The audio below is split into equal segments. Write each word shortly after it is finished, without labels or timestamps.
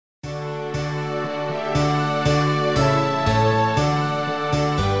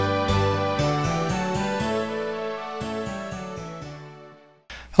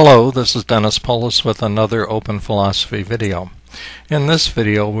Hello, this is Dennis Polis with another Open Philosophy video. In this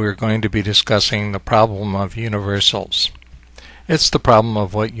video we're going to be discussing the problem of universals. It's the problem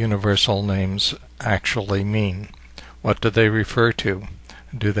of what universal names actually mean. What do they refer to?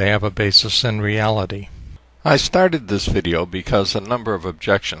 Do they have a basis in reality? I started this video because a number of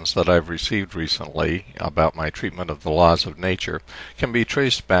objections that I've received recently about my treatment of the laws of nature can be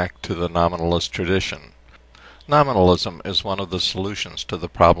traced back to the nominalist tradition. Nominalism is one of the solutions to the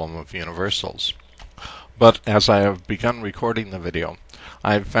problem of universals. But as I have begun recording the video,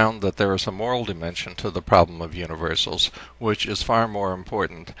 I have found that there is a moral dimension to the problem of universals, which is far more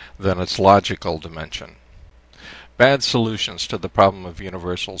important than its logical dimension. Bad solutions to the problem of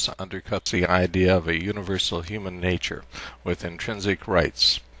universals undercut the idea of a universal human nature with intrinsic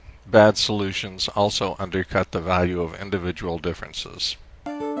rights. Bad solutions also undercut the value of individual differences.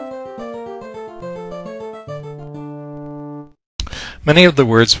 Many of the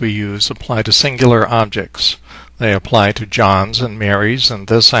words we use apply to singular objects. They apply to Johns and Marys and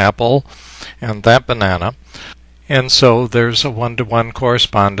this apple and that banana, and so there's a one-to-one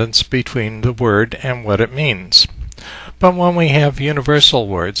correspondence between the word and what it means. But when we have universal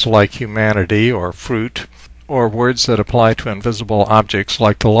words like humanity or fruit, or words that apply to invisible objects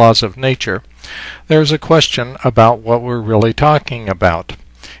like the laws of nature, there's a question about what we're really talking about.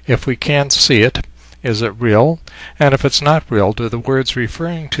 If we can't see it, is it real? And if it's not real, do the words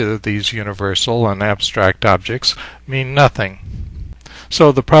referring to these universal and abstract objects mean nothing?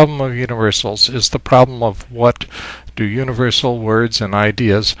 So the problem of universals is the problem of what do universal words and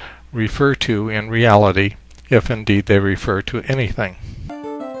ideas refer to in reality, if indeed they refer to anything.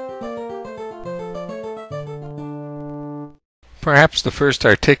 Perhaps the first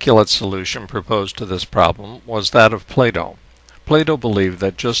articulate solution proposed to this problem was that of Plato. Plato believed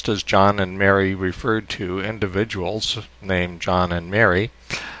that just as John and Mary referred to individuals named John and Mary,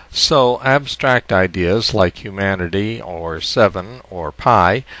 so abstract ideas like humanity or seven or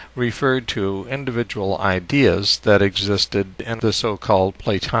pi referred to individual ideas that existed in the so-called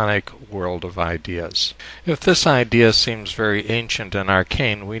Platonic world of ideas. If this idea seems very ancient and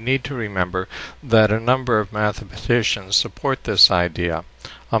arcane, we need to remember that a number of mathematicians support this idea,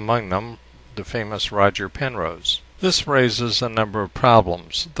 among them the famous Roger Penrose. This raises a number of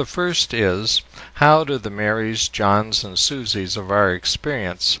problems. The first is, how do the Marys, Johns, and Susies of our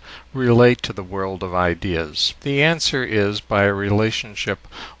experience relate to the world of ideas? The answer is by a relationship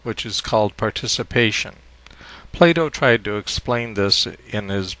which is called participation. Plato tried to explain this in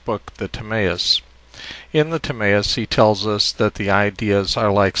his book The Timaeus. In the Timaeus he tells us that the ideas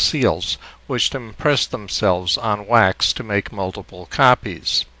are like seals, which impress themselves on wax to make multiple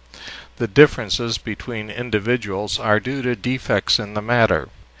copies. The differences between individuals are due to defects in the matter.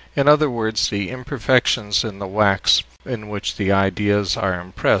 In other words, the imperfections in the wax in which the ideas are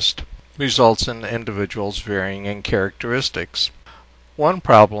impressed results in individuals varying in characteristics. One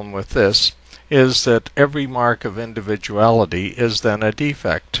problem with this is that every mark of individuality is then a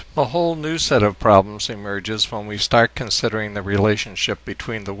defect. A whole new set of problems emerges when we start considering the relationship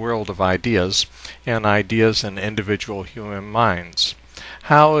between the world of ideas and ideas in individual human minds.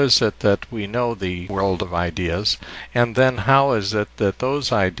 How is it that we know the world of ideas, and then how is it that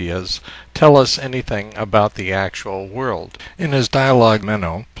those ideas tell us anything about the actual world? In his dialogue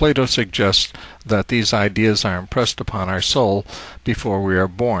Meno, Plato suggests that these ideas are impressed upon our soul before we are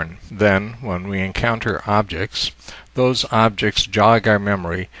born. Then, when we encounter objects, those objects jog our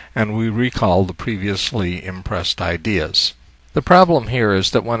memory, and we recall the previously impressed ideas. The problem here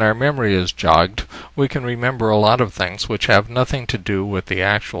is that when our memory is jogged, we can remember a lot of things which have nothing to do with the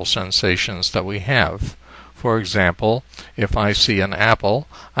actual sensations that we have. For example, if I see an apple,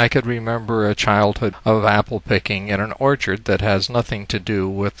 I could remember a childhood of apple picking in an orchard that has nothing to do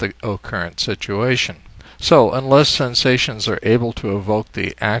with the current situation. So, unless sensations are able to evoke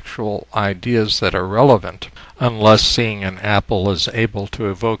the actual ideas that are relevant, unless seeing an apple is able to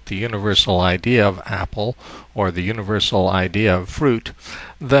evoke the universal idea of apple or the universal idea of fruit,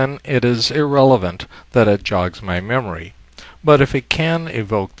 then it is irrelevant that it jogs my memory. But if it can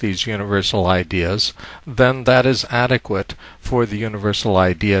evoke these universal ideas, then that is adequate for the universal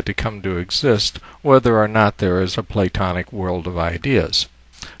idea to come to exist, whether or not there is a Platonic world of ideas.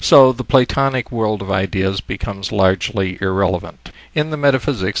 So the Platonic world of ideas becomes largely irrelevant. In the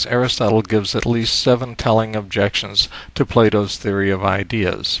Metaphysics, Aristotle gives at least 7 telling objections to Plato's theory of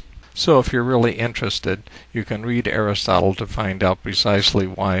ideas. So if you're really interested, you can read Aristotle to find out precisely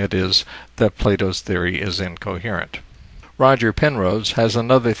why it is that Plato's theory is incoherent. Roger Penrose has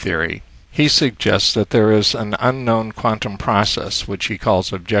another theory. He suggests that there is an unknown quantum process, which he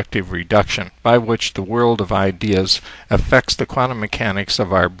calls objective reduction, by which the world of ideas affects the quantum mechanics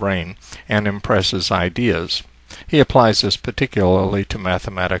of our brain and impresses ideas. He applies this particularly to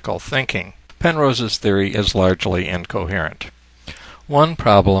mathematical thinking. Penrose's theory is largely incoherent. One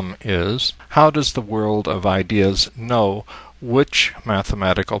problem is, how does the world of ideas know which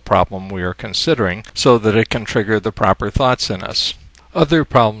mathematical problem we are considering so that it can trigger the proper thoughts in us? Other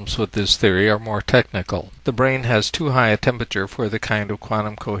problems with this theory are more technical. The brain has too high a temperature for the kind of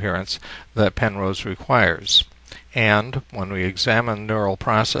quantum coherence that Penrose requires. And, when we examine neural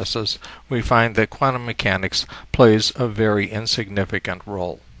processes, we find that quantum mechanics plays a very insignificant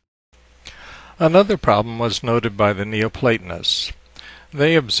role. Another problem was noted by the Neoplatonists.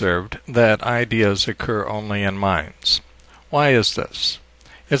 They observed that ideas occur only in minds. Why is this?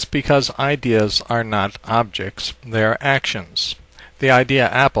 It's because ideas are not objects, they are actions. The idea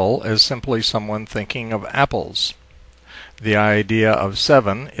apple is simply someone thinking of apples. The idea of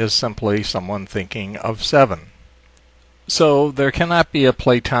 7 is simply someone thinking of 7. So there cannot be a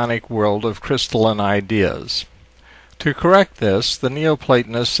Platonic world of crystalline ideas. To correct this, the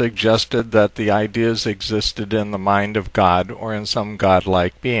Neoplatonists suggested that the ideas existed in the mind of God or in some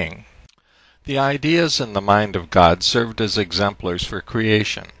godlike being. The ideas in the mind of God served as exemplars for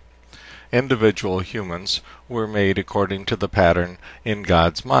creation. Individual humans were made according to the pattern in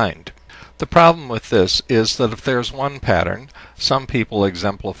God's mind. The problem with this is that if there's one pattern, some people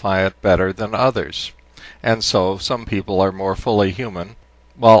exemplify it better than others, and so some people are more fully human,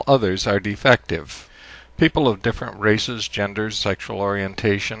 while others are defective. People of different races, genders, sexual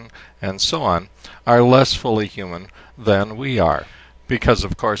orientation, and so on are less fully human than we are, because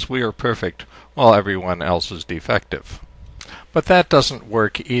of course we are perfect while everyone else is defective. But that doesn't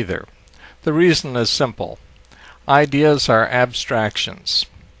work either. The reason is simple. Ideas are abstractions.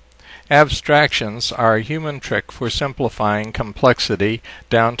 Abstractions are a human trick for simplifying complexity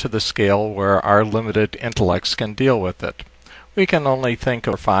down to the scale where our limited intellects can deal with it. We can only think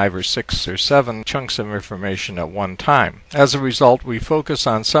of 5 or 6 or 7 chunks of information at one time. As a result, we focus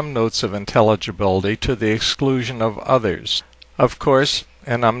on some notes of intelligibility to the exclusion of others. Of course,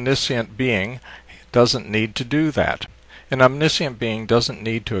 an omniscient being doesn't need to do that. An omniscient being doesn't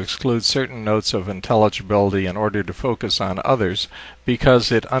need to exclude certain notes of intelligibility in order to focus on others,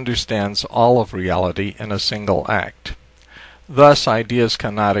 because it understands all of reality in a single act. Thus, ideas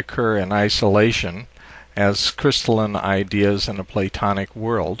cannot occur in isolation as crystalline ideas in a Platonic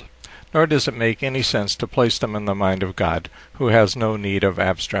world, nor does it make any sense to place them in the mind of God, who has no need of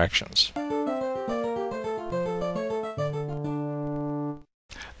abstractions.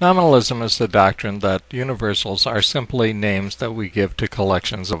 Nominalism is the doctrine that universals are simply names that we give to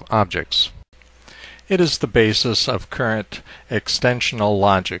collections of objects. It is the basis of current extensional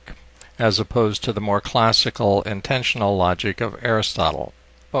logic, as opposed to the more classical intensional logic of Aristotle,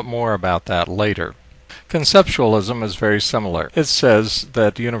 but more about that later. Conceptualism is very similar. It says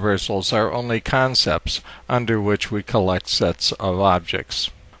that universals are only concepts under which we collect sets of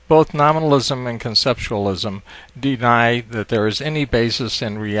objects. Both nominalism and conceptualism deny that there is any basis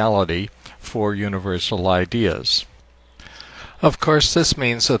in reality for universal ideas. Of course, this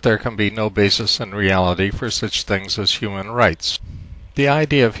means that there can be no basis in reality for such things as human rights. The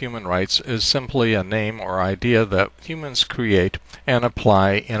idea of human rights is simply a name or idea that humans create and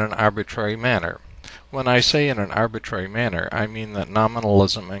apply in an arbitrary manner. When I say in an arbitrary manner, I mean that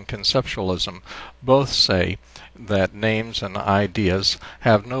nominalism and conceptualism both say that names and ideas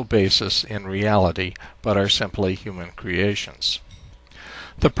have no basis in reality, but are simply human creations.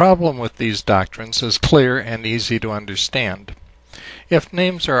 The problem with these doctrines is clear and easy to understand. If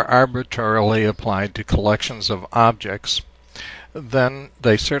names are arbitrarily applied to collections of objects, then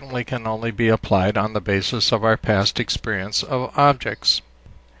they certainly can only be applied on the basis of our past experience of objects.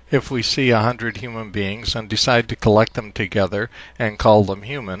 If we see 100 human beings and decide to collect them together and call them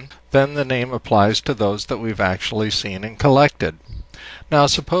human, then the name applies to those that we've actually seen and collected. Now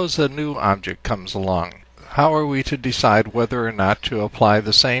suppose a new object comes along. How are we to decide whether or not to apply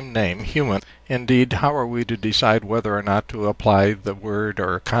the same name, human? Indeed, how are we to decide whether or not to apply the word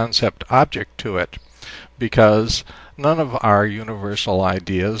or concept object to it? Because none of our universal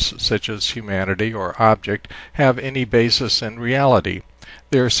ideas, such as humanity or object, have any basis in reality.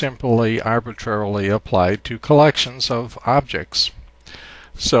 They are simply arbitrarily applied to collections of objects.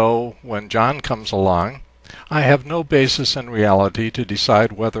 So, when John comes along, I have no basis in reality to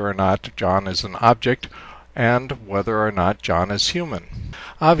decide whether or not John is an object and whether or not John is human.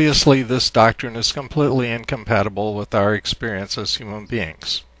 Obviously, this doctrine is completely incompatible with our experience as human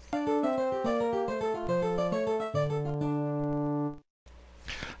beings.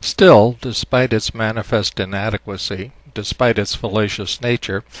 Still, despite its manifest inadequacy, despite its fallacious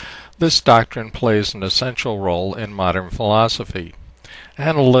nature, this doctrine plays an essential role in modern philosophy.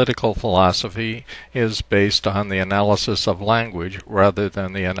 Analytical philosophy is based on the analysis of language rather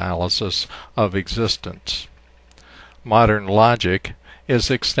than the analysis of existence. Modern logic is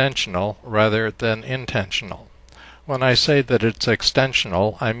extensional rather than intentional. When I say that it's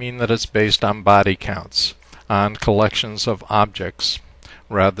extensional, I mean that it's based on body counts, on collections of objects,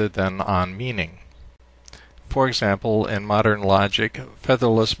 rather than on meaning. For example, in modern logic,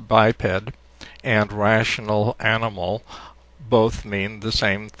 featherless biped and rational animal both mean the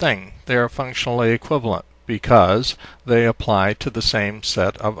same thing. They are functionally equivalent because they apply to the same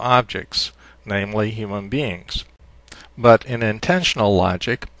set of objects, namely human beings. But in intentional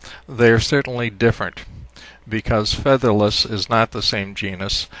logic, they are certainly different, because featherless is not the same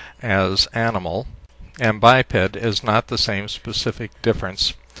genus as animal, and biped is not the same specific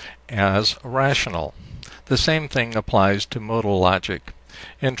difference as rational. The same thing applies to modal logic.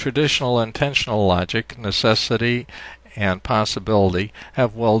 In traditional intentional logic, necessity and possibility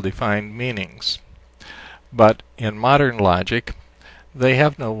have well-defined meanings. But in modern logic, they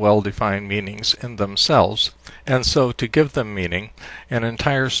have no well-defined meanings in themselves, and so to give them meaning, an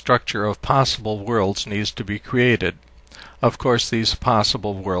entire structure of possible worlds needs to be created. Of course, these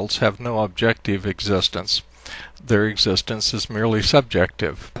possible worlds have no objective existence. Their existence is merely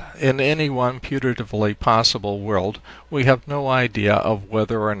subjective. In any one putatively possible world, we have no idea of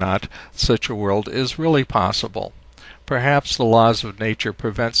whether or not such a world is really possible. Perhaps the laws of nature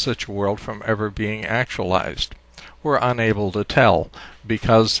prevent such a world from ever being actualized. We're unable to tell,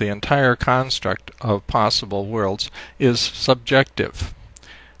 because the entire construct of possible worlds is subjective.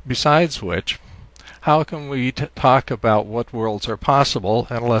 Besides which, how can we talk about what worlds are possible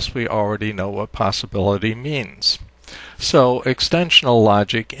unless we already know what possibility means? So, extensional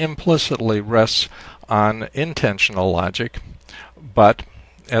logic implicitly rests on intentional logic, but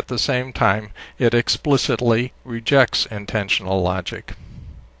at the same time, it explicitly rejects intentional logic.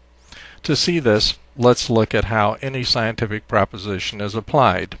 To see this, let's look at how any scientific proposition is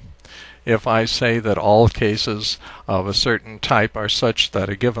applied. If I say that all cases of a certain type are such that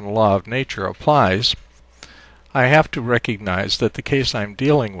a given law of nature applies, I have to recognize that the case I'm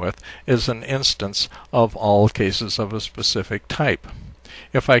dealing with is an instance of all cases of a specific type.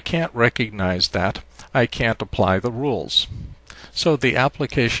 If I can't recognize that, I can't apply the rules. So the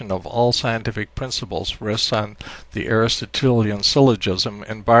application of all scientific principles rests on the Aristotelian syllogism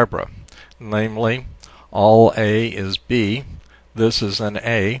in Barbara, namely, all A is B, this is an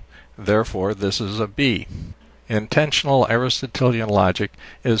A, therefore this is a B. Intentional Aristotelian logic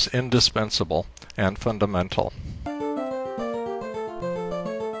is indispensable and fundamental.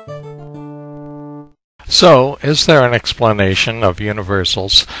 So, is there an explanation of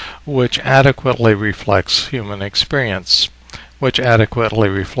universals which adequately reflects human experience, which adequately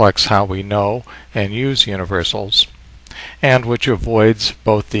reflects how we know and use universals, and which avoids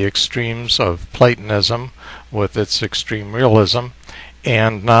both the extremes of Platonism with its extreme realism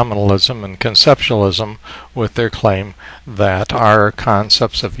and Nominalism and Conceptualism with their claim that our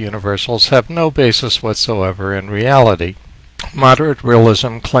concepts of universals have no basis whatsoever in reality? Moderate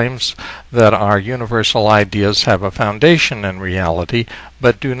realism claims that our universal ideas have a foundation in reality,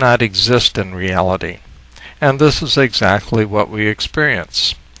 but do not exist in reality. And this is exactly what we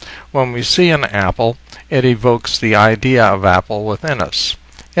experience. When we see an apple, it evokes the idea of apple within us.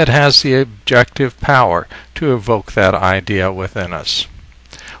 It has the objective power to evoke that idea within us.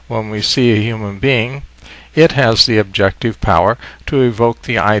 When we see a human being, it has the objective power to evoke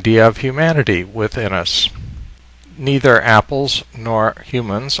the idea of humanity within us. Neither apples nor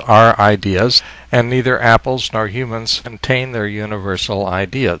humans are ideas, and neither apples nor humans contain their universal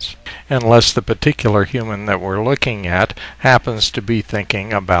ideas, unless the particular human that we're looking at happens to be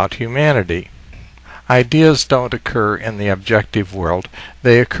thinking about humanity. Ideas don't occur in the objective world,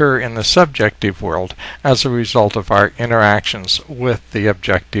 they occur in the subjective world as a result of our interactions with the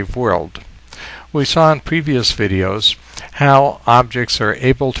objective world. We saw in previous videos how objects are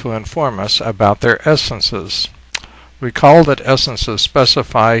able to inform us about their essences. Recall that essences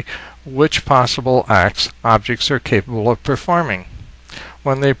specify which possible acts objects are capable of performing.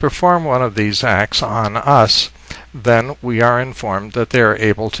 When they perform one of these acts on us, then we are informed that they are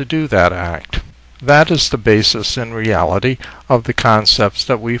able to do that act. That is the basis in reality of the concepts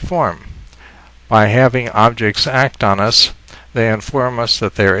that we form. By having objects act on us, they inform us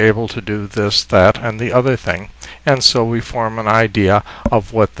that they are able to do this, that, and the other thing, and so we form an idea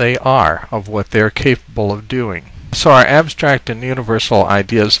of what they are, of what they are capable of doing. So our abstract and universal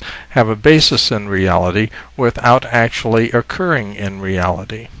ideas have a basis in reality without actually occurring in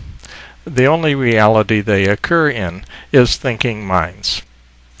reality. The only reality they occur in is thinking minds.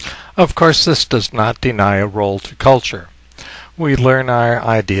 Of course, this does not deny a role to culture. We learn our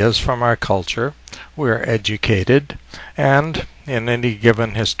ideas from our culture, we are educated, and in any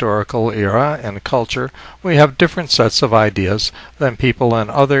given historical era and culture, we have different sets of ideas than people in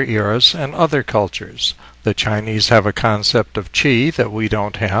other eras and other cultures. The Chinese have a concept of qi that we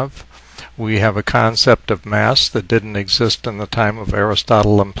don't have. We have a concept of mass that didn't exist in the time of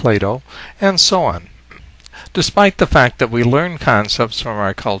Aristotle and Plato, and so on. Despite the fact that we learn concepts from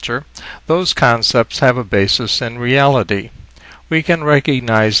our culture, those concepts have a basis in reality. We can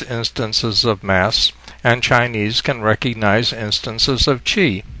recognize instances of mass, and Chinese can recognize instances of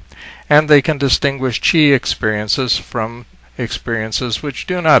qi, and they can distinguish qi experiences from experiences which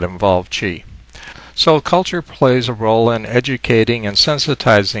do not involve qi. So culture plays a role in educating and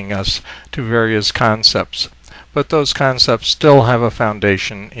sensitizing us to various concepts, but those concepts still have a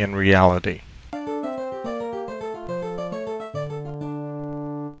foundation in reality.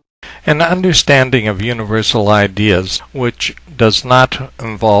 An understanding of universal ideas, which does not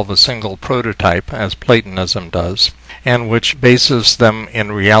involve a single prototype, as Platonism does, and which bases them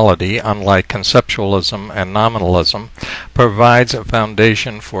in reality, unlike conceptualism and nominalism, provides a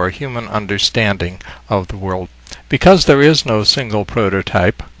foundation for a human understanding of the world. Because there is no single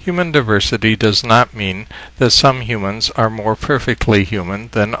prototype, human diversity does not mean that some humans are more perfectly human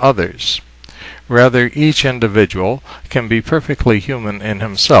than others. Rather, each individual can be perfectly human in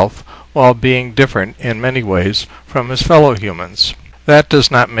himself while being different in many ways from his fellow humans. That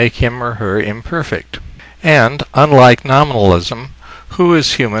does not make him or her imperfect. And, unlike nominalism, who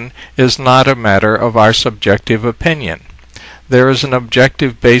is human is not a matter of our subjective opinion. There is an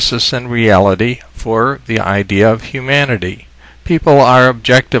objective basis in reality for the idea of humanity. People are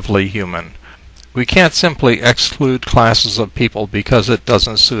objectively human. We can't simply exclude classes of people because it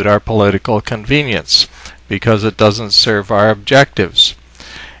doesn't suit our political convenience, because it doesn't serve our objectives.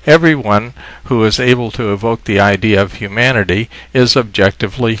 Everyone who is able to evoke the idea of humanity is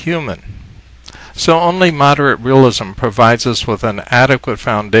objectively human. So only moderate realism provides us with an adequate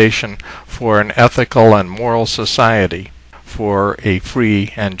foundation for an ethical and moral society, for a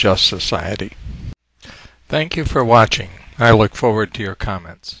free and just society. Thank you for watching. I look forward to your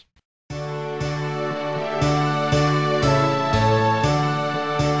comments.